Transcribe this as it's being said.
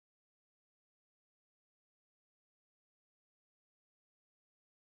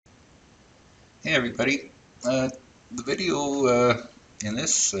Hey everybody, the video in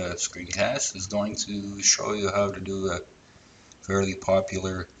this screencast is going to show you how to do a fairly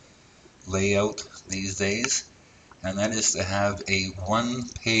popular layout these days, and that is to have a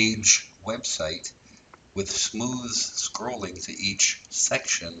one-page website with smooth scrolling to each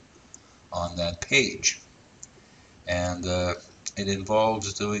section on that page. And it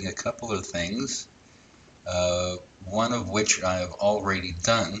involves doing a couple of things, one of which I have already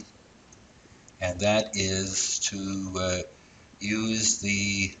done, and that is to use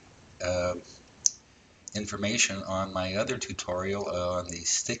the uh, information on my other tutorial on the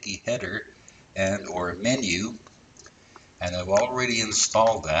sticky header and or menu, and I've already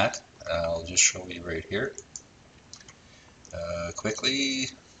installed that. I'll just show you right here quickly.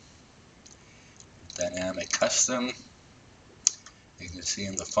 Dynamic custom. You can see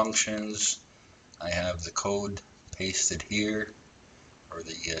in the functions I have the code pasted here for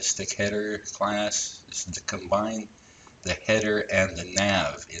the stick header class. This is to combine the header and the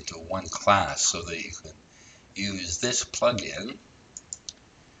nav into one class so that you can use this plugin,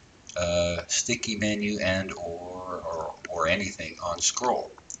 sticky menu and or anything on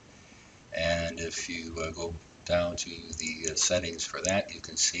scroll. And if you go down to the settings for that, you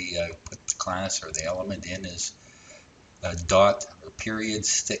can see I put the class or the element in as a dot or period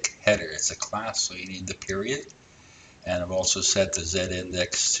stick header. It's a class, so you need the period. And I've also set the Z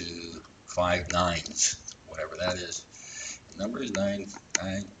index to 5 nines, whatever that is. The number is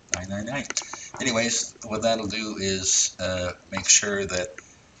 99999. Anyways, what that'll do is make sure that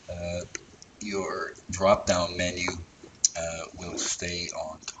your drop-down menu will stay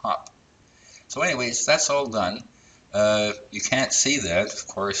on top. So anyways, that's all done. You can't see that, of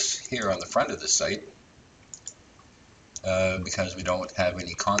course, here on the front of the site because we don't have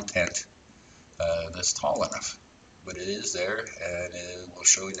any content that's tall enough. But it is there, and we'll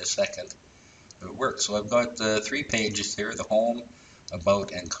show you in a second how it works. So I've got 3 pages here, the home,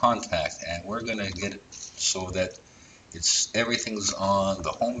 about, and contact, and we're going to get it so that everything's on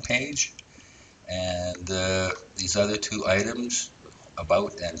the home page, and these other 2 items,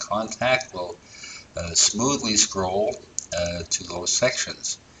 about and contact, will smoothly scroll to those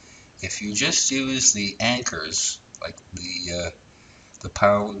sections. If you just use the anchors, like the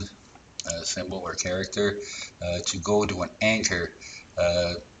pound symbol or character, to go to an anchor,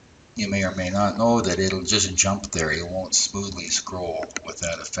 you may or may not know that it'll just jump there. It won't smoothly scroll with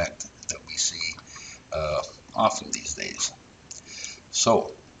that effect that we see often these days.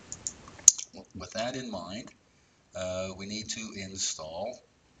 So, with that in mind, we need to install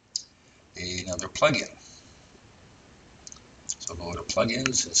another plugin. So go to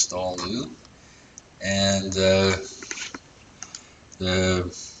plugins, install new, and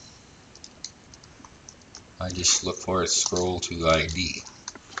I just look for it, scroll to ID.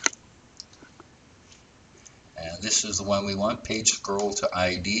 And this is the one we want, page scroll to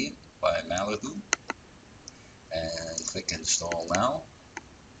ID by Malibu. And click install now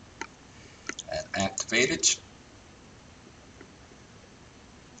and activate it.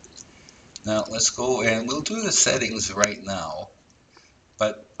 Now let's go and we'll do the settings right now,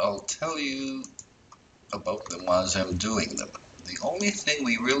 but I'll tell you about them as I'm doing them. The only thing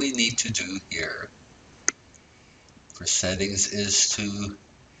we really need to do here for settings is to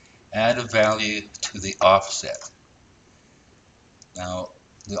add a value to the offset. Now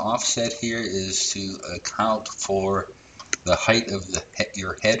the offset here is to account for the height of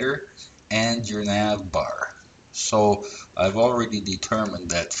your header and your nav bar. So I've already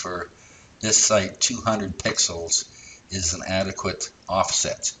determined that for this site 200 pixels is an adequate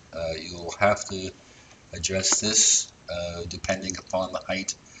offset. You'll have to adjust this depending upon the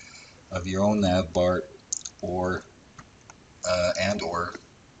height of your own nav bar or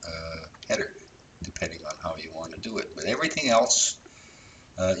header, depending on how you want to do it. But everything else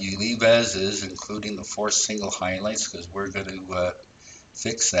you leave as is, including the 4 single highlights, because we're going to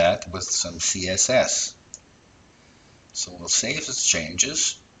fix that with some CSS. So we'll save its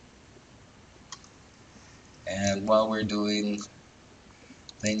changes. And while we're doing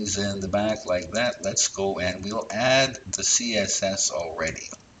things in the back like that, let's go and we'll add the CSS already.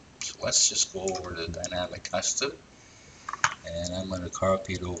 So let's just go over to Dynamic Custom, and I'm going to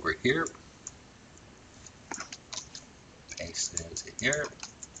copy it over here, paste it into here.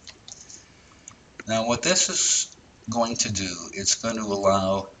 Now what this is going to do, it's going to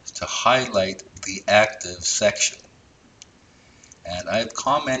allow to highlight the active section. And I've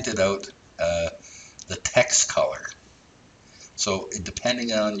commented out the text color. So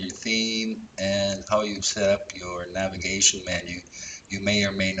depending on your theme and how you set up your navigation menu, you may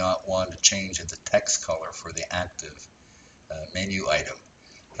or may not want to change the text color for the active menu item.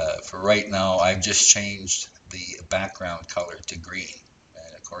 For right now, I've just changed the background color to green.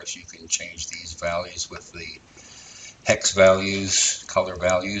 And of course, you can change these values with the hex values, color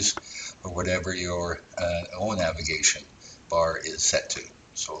values, or whatever your own navigation bar is set to.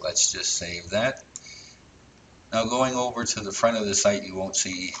 So let's just save that. Now going over to the front of the site, you won't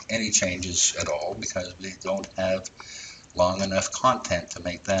see any changes at all because we don't have long enough content to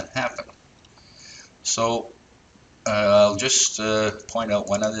make that happen. So I'll just point out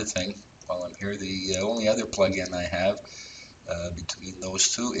one other thing while I'm here. The only other plugin I have between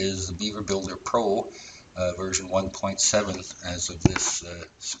those two is the Beaver Builder Pro version 1.7. As of this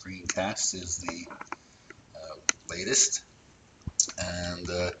screencast is the latest, and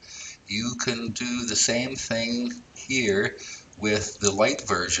you can do the same thing here with the light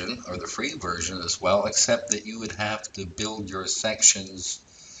version or the free version as well, except that you would have to build your sections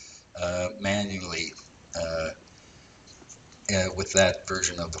manually with that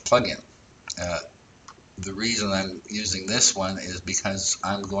version of the plugin. The reason I'm using this one is because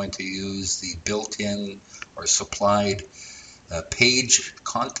I'm going to use the built-in or supplied page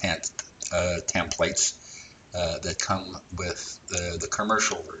content templates that come with the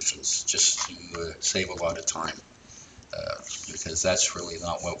commercial versions, just to save a lot of time, because that's really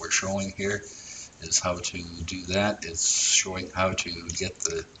not what we're showing here, is how to do that. It's showing how to get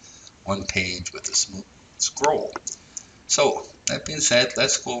the one page with a smooth scroll. So that being said,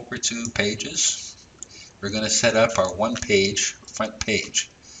 let's go over to pages. We're going to set up our one page front page.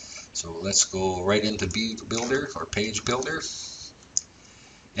 So let's go right into Beaver Builder or Page Builder,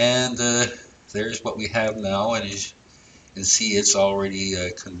 and there's what we have now. And as you can see, it's already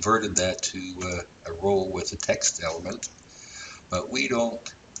converted that to a row with a text element, but we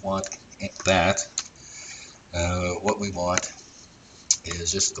don't want that. What we want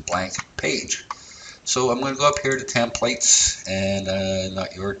is just the blank page. So I'm going to go up here to templates, and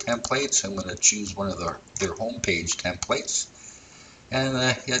not your templates. I'm going to choose one of their homepage templates, and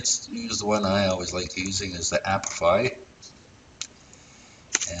let's use the one I always like using, is the Appify.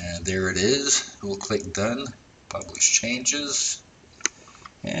 And there it is. We'll click Done, Publish Changes,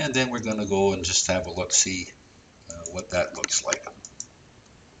 and then we're going to go and just have a look, see what that looks like.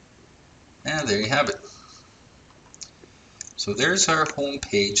 And there you have it. So there's our home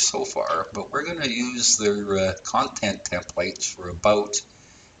page so far, but we're going to use their content templates for about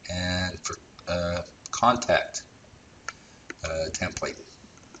and for contact template.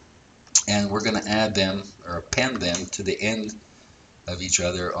 And we're going to add them or append them to the end of each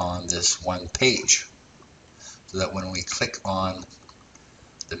other on this one page, so that when we click on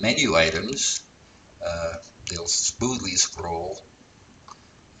the menu items, they'll smoothly scroll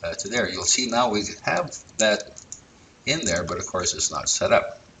to there. You'll see now we have that in there, but of course it's not set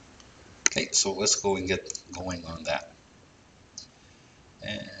up. Okay, so let's go and get going on that.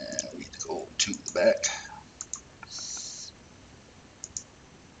 And we need to go to the back.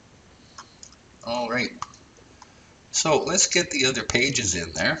 All right, so let's get the other pages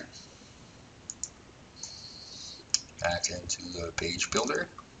in there. Back into the Page Builder.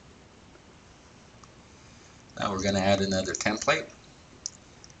 Now we're going to add another template,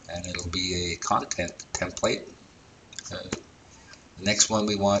 and it'll be a content template. The next one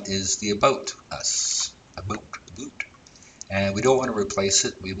we want is the About Us. About. And we don't want to replace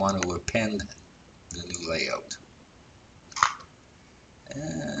it, we want to append the new layout.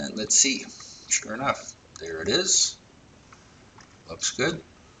 And let's see, sure enough, there it is. Looks good.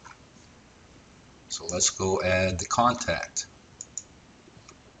 So let's go add the contact.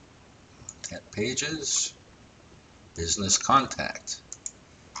 Content pages, business contact.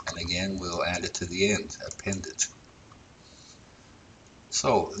 And again, we'll add it to the end, append it.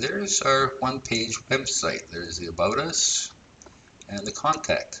 So there's our one page website. There's the About Us and the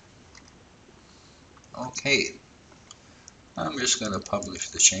contact. Okay, I'm just going to publish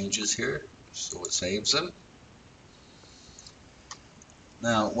the changes here so it saves them.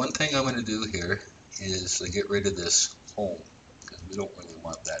 Now, one thing I'm going to do here is to get rid of this home, because we don't really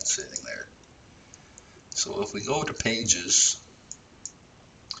want that sitting there. So if we go to pages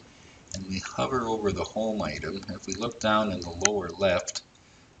and we hover over the home item, if we look down in the lower left,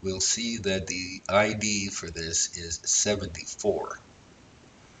 we'll see that the ID for this is 74.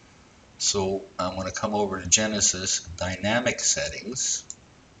 So I'm going to come over to Genesis, Dynamic Settings,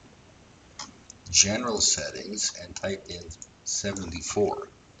 General Settings, and type in 74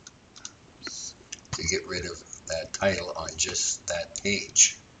 to get rid of that title on just that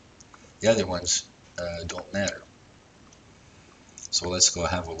page. The other ones don't matter. So let's go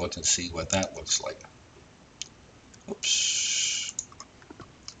have a look and see what that looks like. Oops.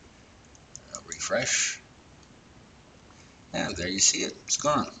 Refresh. And there you see it, it's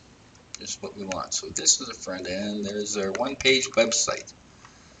gone. Just what we want. So this is the front end. There's our one-page website.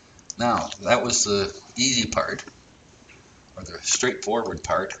 Now, that was the easy part, or the straightforward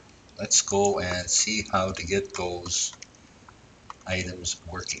part. Let's go and see how to get those items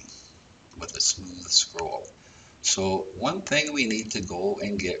working with a smooth scroll. So one thing we need to go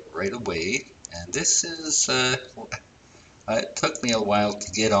and get right away, and this is, it took me a while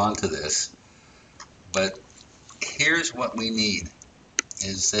to get onto this, but here's what we need,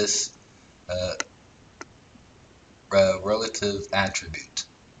 is this relative attribute.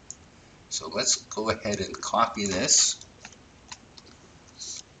 So let's go ahead and copy this,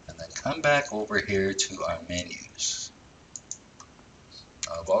 and then come back over here to our menus.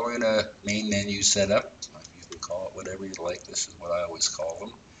 I've already got a main menu set up. You can call it whatever you like. This is what I always call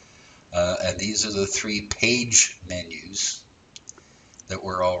them. And these are the 3 page menus that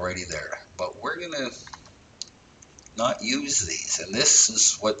were already there. But we're going to not use these. And this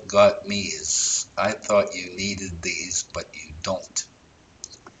is what got me, is I thought you needed these, but you don't.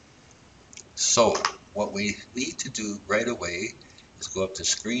 So what we need to do right away is go up to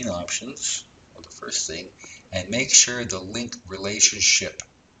Screen Options, or the first thing, and make sure the Link Relationship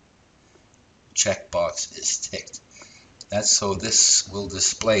checkbox is ticked. That's so this will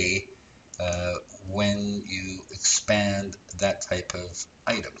display when you expand that type of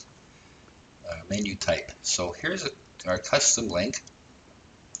item, menu type. So here's our custom link,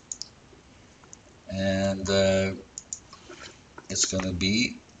 and it's going to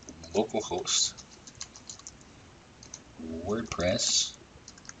be localhost WordPress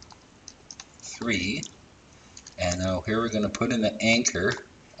 3, and now here we're going to put in the anchor,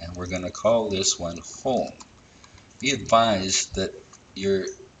 and we're going to call this one home. Be advised that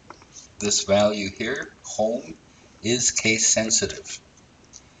this value here, home, is case sensitive,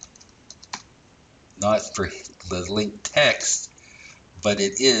 not for the link text, but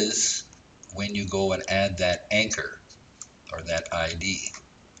it is when you go and add that anchor or that ID.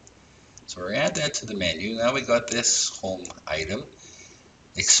 So we add that to the menu. Now we got this home item,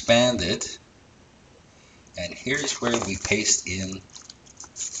 expand it, and here's where we paste in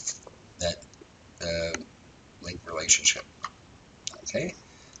that link relationship. Okay,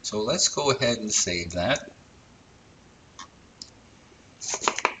 so let's go ahead and save that.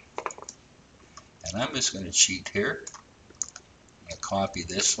 And I'm just going to cheat here. I'm going to copy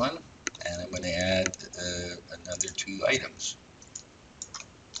this one, and I'm going to add another 2 items.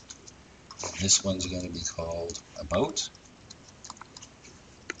 And this one's going to be called About,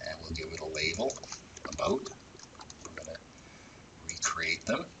 and we'll give it a label, About. We're going to recreate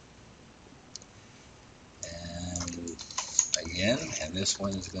them. And again, and this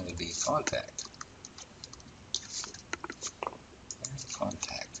one is going to be Contact. And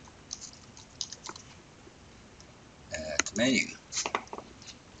Contact. Add menu.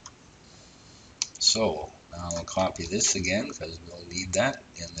 So now I'll copy this again because we'll need that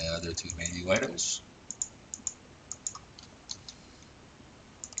in the other 2 menu items.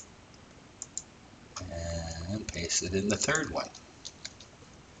 And paste it in the 3rd one.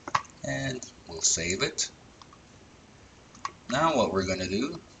 And we'll save it. Now what we're going to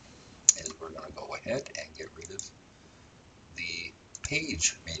do is we're going to go ahead and get rid of the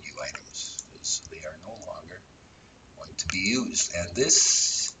page menu items, because they are no longer going to be used. And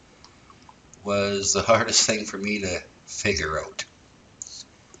this was the hardest thing for me to figure out,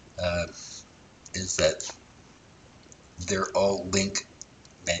 is that they're all link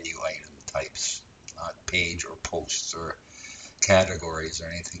menu item types, not page or posts or categories or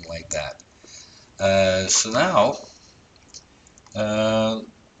anything like that. So now,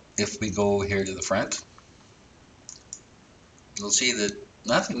 if we go here to the front, you'll see that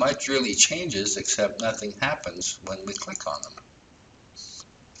nothing much really changes, except nothing happens when we click on them.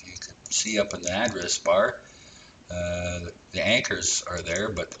 You can see up in the address bar, the anchors are there,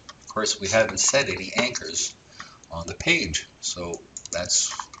 but of course we haven't set any anchors on the page. So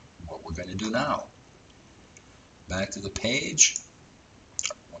that's what we're going to do now. Back to the page,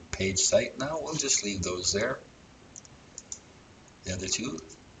 one page site now, we'll just leave those there. The other 2,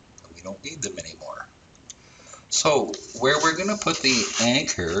 we don't need them anymore. So where we're going to put the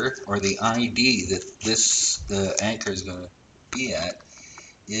anchor, or the ID that the anchor is going to be at,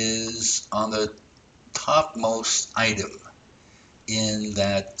 is on the topmost item in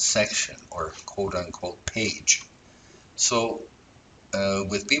that section, or quote-unquote page. So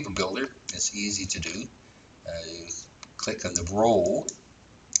with Beaver Builder, it's easy to do. You click on the row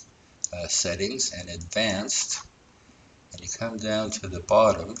settings and advanced, and you come down to the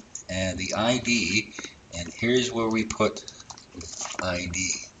bottom and the ID, and here's where we put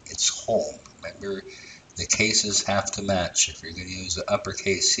ID. It's home. Remember, the cases have to match. If you're going to use the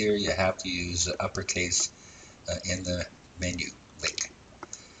uppercase here, you have to use the uppercase in the menu link.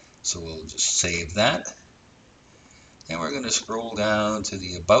 So we'll just save that. And we're going to scroll down to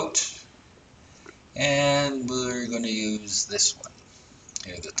the About. And we're going to use this one.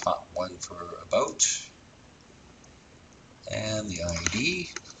 Here, the top one for About. And the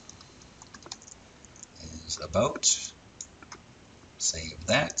ID is About. Save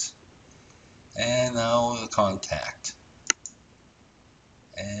that. And now the contact.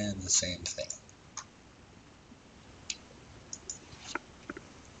 And the same thing.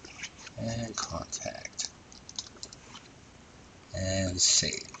 And contact. And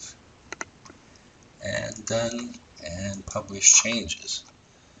save. And done. And publish changes.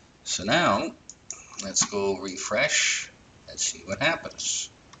 So now, let's go refresh and see what happens.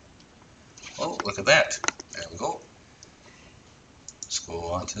 Oh, look at that. There we go. Let's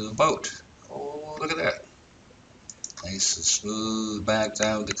go on to the boat. Oh, look at that. Nice and smooth back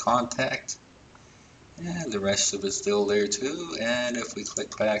down to contact. And the rest of it's still there too. And if we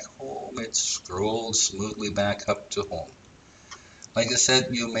click back home, it scrolls smoothly back up to home. Like I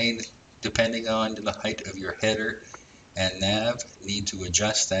said, you may, depending on the height of your header and nav, need to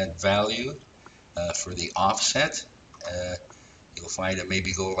adjust that value for the offset. You'll find it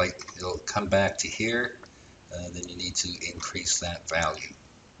maybe go like, it'll come back to here. Then you need to increase that value.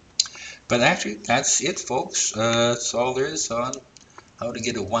 But actually, that's it, folks. That's all there is on how to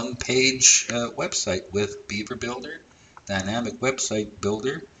get a one-page website with Beaver Builder, Dynamik Website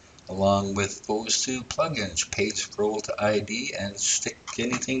Builder, along with those two plugins, Page Scroll to ID and Stick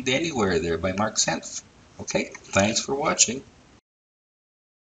Anything to Anywhere there by Mark Senf. Okay, thanks for watching.